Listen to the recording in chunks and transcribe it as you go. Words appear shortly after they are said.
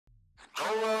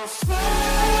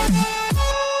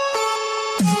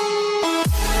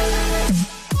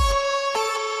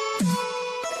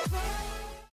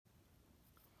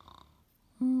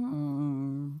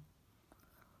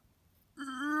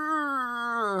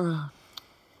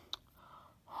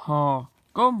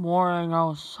Good morning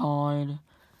outside.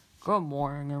 Good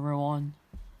morning, everyone.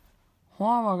 What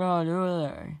am I gonna do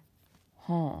today?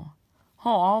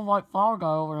 I'll invite Flower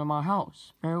Guy over to my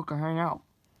house. Maybe we can hang out.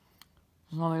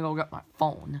 Just let me go get my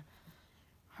phone.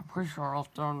 I'm pretty sure I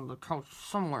left it under the couch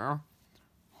somewhere.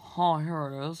 Here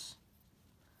it is.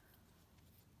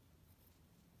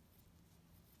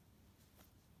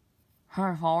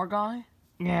 Hey, Flower Guy?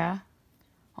 Yeah?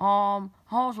 I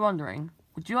was wondering,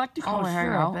 would you like to come and hang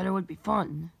out? I bet it would be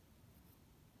fun.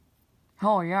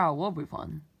 Oh, yeah, it will be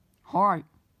fun. Alright,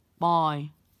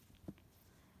 bye.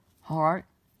 Alright,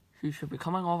 she should be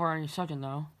coming over any second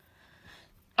now.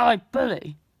 Hey,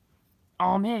 Billy.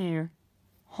 I'm here.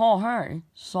 Oh, hey,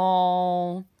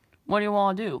 so, what do you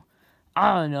want to do?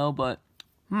 I don't know, but,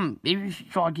 maybe you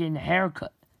should try getting a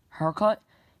haircut. Haircut?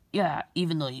 Yeah,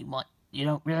 even though you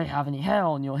don't really have any hair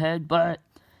on your head, but,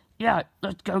 yeah,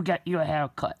 let's go get you a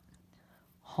haircut.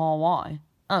 Oh, why?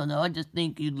 I don't know, I just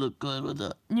think you'd look good with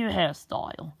a new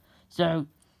hairstyle. So,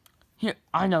 here,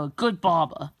 I know a good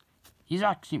barber. He's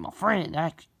actually my friend,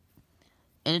 And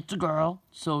it's a girl,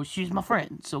 so she's my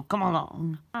friend, so come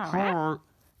along. Alright.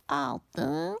 All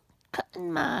done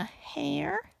cutting my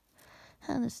hair.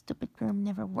 The stupid groom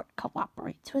never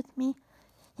cooperates with me.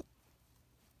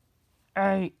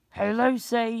 Hey,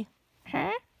 Lucy.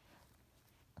 Huh?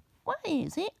 What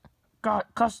is it? Got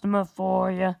a customer for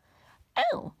you.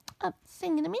 Oh, I'm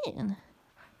singing him in.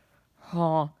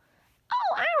 Oh,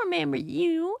 I remember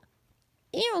you.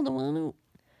 You're the one who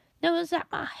noticed that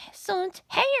my son's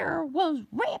hair was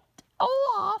ripped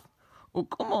off. Oh,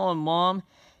 come on, Mom.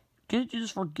 Can't you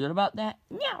just forget about that?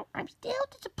 No, I'm still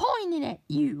disappointed at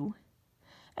you.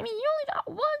 I mean, you only got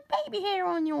one baby hair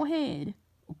on your head.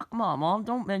 Oh, come on, Mom.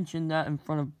 Don't mention that in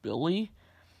front of Billy.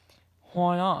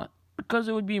 Why not? Because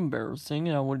it would be embarrassing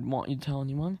and I wouldn't want you to tell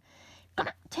anyone.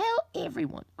 Gonna tell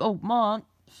everyone. Oh, Mom.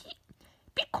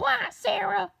 Be quiet,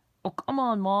 Sarah. Oh, come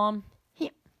on, Mom.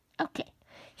 Here. Okay.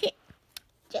 Here.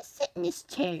 Just sit in this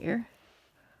chair.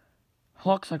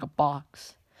 Looks like a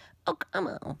box. Oh, come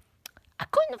on. I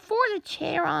couldn't afford a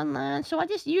chair online, so I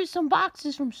just used some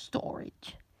boxes from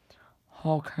storage.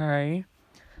 Okay.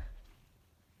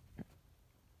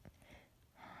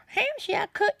 How should I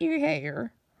cut your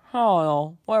hair? Oh,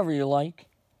 no. Whatever you like.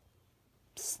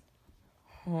 Psst.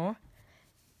 Huh?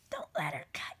 Don't let her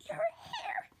cut your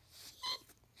hair. She's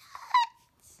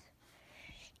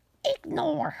nuts.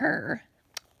 Ignore her.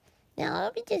 Now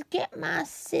let me just get my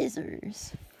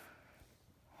scissors.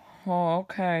 Oh,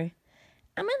 okay.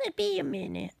 I'm gonna be a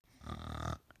minute.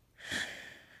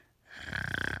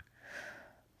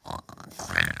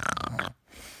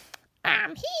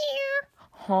 I'm here.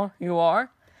 Huh? You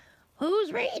are?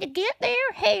 Who's ready to get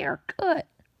their hair cut?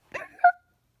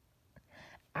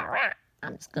 Alright,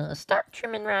 I'm just gonna start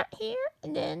trimming right here,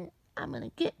 and then I'm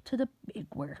gonna get to the big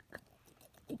work.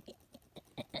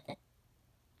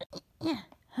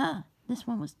 Yeah, this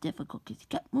one was difficult because he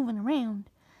kept moving around.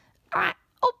 Alright,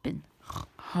 open.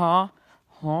 Huh?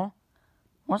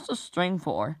 What's the string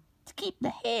for? To keep the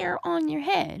hair on your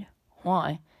head.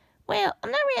 Why? Well,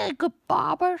 I'm not really a good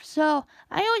barber, so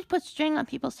I always put string on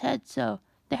people's heads so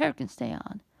the hair can stay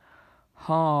on.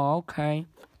 Oh, okay.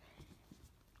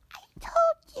 I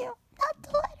told you not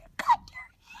to let her cut your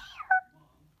hair.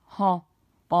 Huh.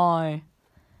 Bye.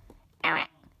 Alright,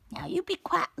 now you be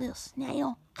quiet, little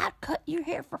snail. I'll cut your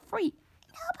hair for free.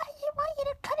 Nobody want you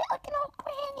to cut it like an old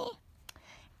granny.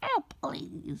 Oh,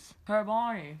 please. Hey,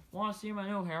 Bonnie. Want to see my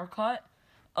new haircut?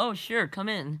 Oh, sure. Come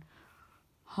in.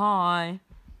 Hi.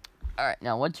 Alright,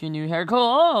 now what's your new haircut?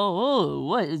 Oh,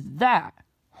 what is that?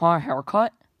 Huh,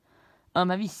 haircut?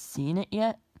 Have you seen it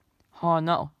yet? Oh,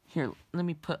 no. Here, let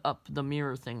me put up the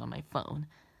mirror thing on my phone.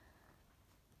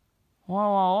 What do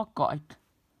I look like?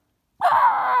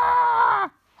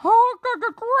 Ah! I look like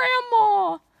a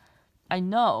grandma! I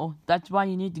know. That's why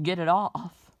you need to get it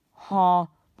off. Huh,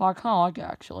 but I kind of like it,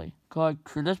 actually.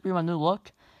 Could this be my new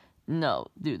look? No,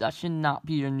 dude, that should not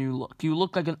be your new look. You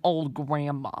look like an old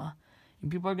grandma.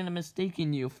 And people are going to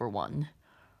mistaken you for one.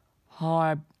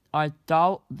 Oh, I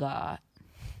doubt that.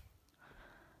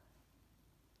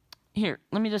 Here,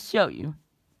 let me just show you.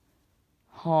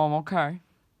 Oh, okay.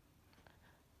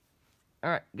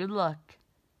 Alright, good luck.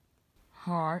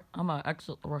 Alright, I'm gonna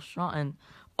exit the restaurant and...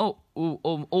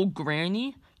 old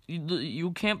granny?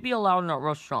 You can't be allowed in that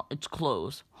restaurant. It's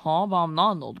closed. Huh? But I'm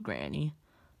not an old granny.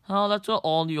 Oh, that's what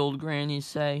all the old grannies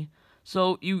say.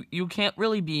 So you can't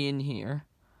really be in here.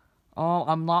 Oh,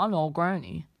 I'm not an old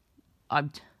granny.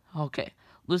 Okay.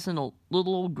 Listen,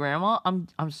 little old grandma,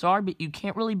 I'm sorry, but you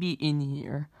can't really be in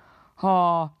here.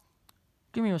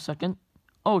 Give me a second.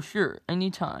 Oh, sure,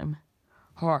 anytime.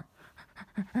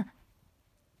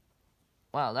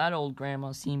 Wow, that old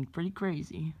grandma seemed pretty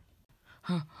crazy.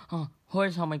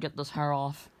 Here's how I'm gonna get this hair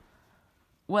off.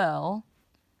 Well,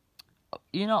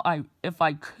 you know, if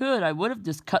I could, I would have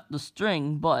just cut the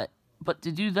string, but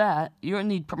to do that, you're gonna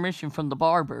need permission from the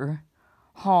barber.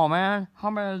 Oh man, how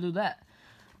am I gonna do that?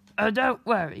 Don't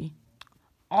worry.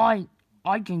 I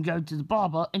can go to the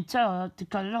barber and tell her to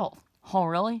cut it off. Oh,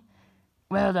 really?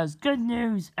 Well, there's good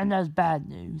news and there's bad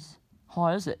news. How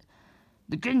is it?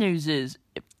 The good news is,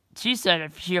 she said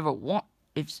if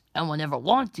anyone ever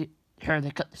wanted her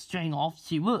to cut the string off,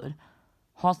 she would.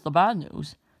 What's the bad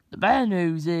news? The bad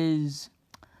news is,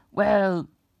 well,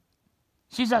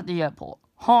 she's at the airport.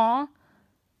 Huh?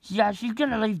 Yeah, she's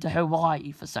gonna leave to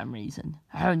Hawaii for some reason.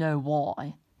 I don't know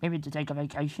why. Maybe to take a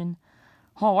vacation.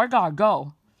 Oh, I gotta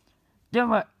go.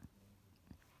 Don't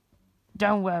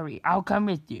worry, I'll come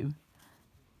with you.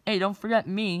 Hey, don't forget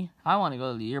me. I want to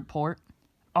go to the airport.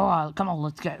 Alright, come on,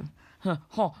 let's go.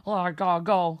 Oh, I gotta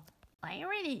go.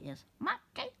 There it is. My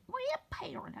gateway of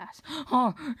paradise.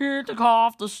 Oh, you need to cut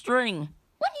off the string.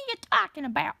 What are you talking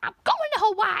about? I'm going to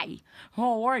Hawaii.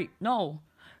 Oh, wait, no.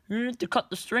 You need to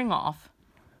cut the string off.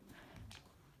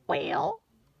 Well,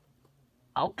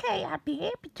 okay, I'd be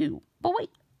happy to. But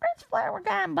wait, where's Flower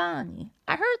Guy and Bonnie?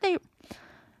 I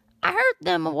heard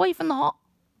them away from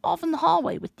off in the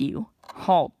hallway with you.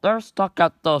 Oh, they're stuck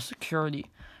at the security.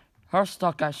 They're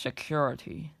stuck at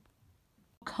security.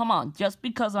 Come on, just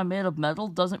because I'm made of metal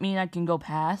doesn't mean I can go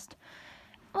past.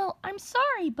 Well, I'm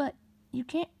sorry, but we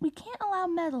can't allow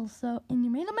metal, and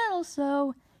you're made of metal,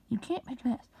 so you can't make a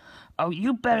mess. Oh,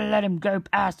 you better let him go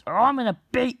past or I'm gonna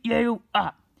beat you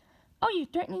up. Oh, you're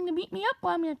threatening to beat me up?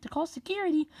 Well, I'm gonna have to call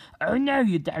security. Oh, no,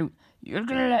 you don't. You're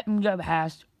gonna let him go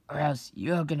past, or else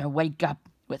you're gonna wake up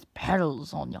with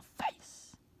petals on your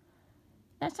face.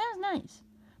 That sounds nice.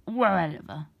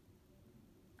 Whatever.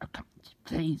 Oh, come on,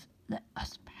 please let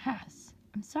us pass.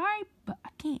 I'm sorry, but I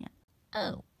can't.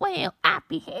 Oh, well, I'd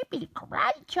be happy to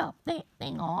karate chop that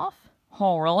thing off.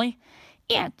 Oh, really?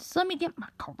 Yeah, just let me get my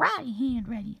karate hand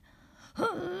ready.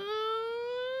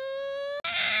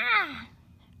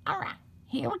 Alright,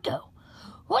 here we go.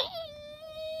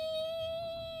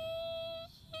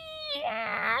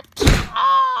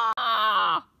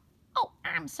 Oh,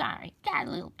 I'm sorry. Got a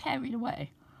little carried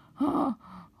away.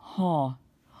 Oh,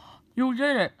 you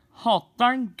did it. Oh,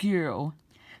 thank you.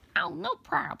 Oh, no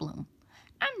problem.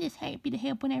 I'm just happy to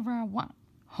help whenever I want.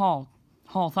 Oh,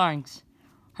 thanks.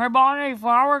 Hey, Bonnie,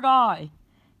 Flower Guy.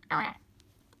 Alright,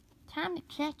 time to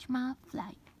catch my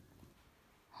flight.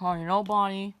 Oh, you know,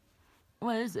 Bonnie,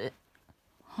 what is it?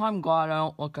 I'm glad I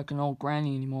don't look like an old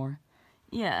granny anymore.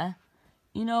 Yeah,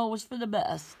 you know, it was for the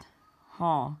best.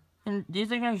 Huh. And do you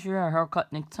think I should get a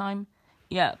haircut next time?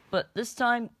 Yeah, but this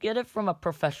time, get it from a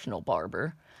professional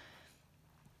barber.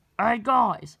 Alright,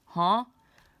 guys, huh?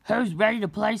 Who's ready to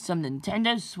play some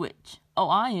Nintendo Switch? Oh,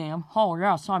 I am. Oh,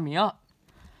 yeah, sign me up.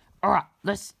 Alright,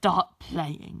 let's start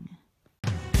playing.